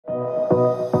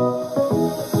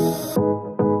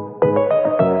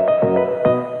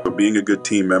being a good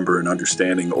team member and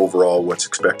understanding overall what's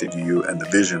expected of you and the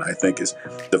vision, I think, is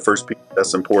the first piece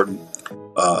that's important.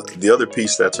 The other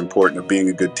piece that's important of being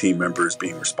a good team member is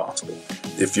being responsible.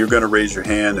 If you're going to raise your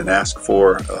hand and ask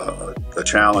for a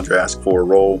challenge or ask for a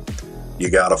role,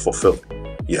 you got to fulfill it.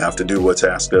 You have to do what's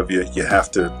asked of you. You have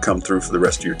to come through for the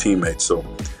rest of your teammates. So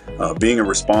being a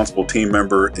responsible team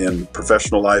member in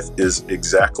professional life is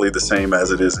exactly the same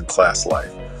as it is in class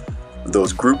life.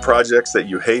 Those group projects that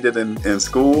you hated in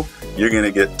school, you're going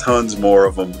to get tons more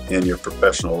of them in your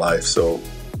professional life. So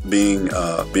being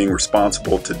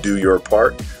responsible to do your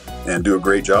part and do a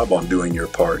great job on doing your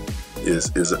part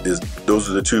is those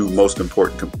are the two most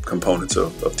important components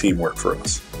of teamwork for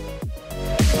us.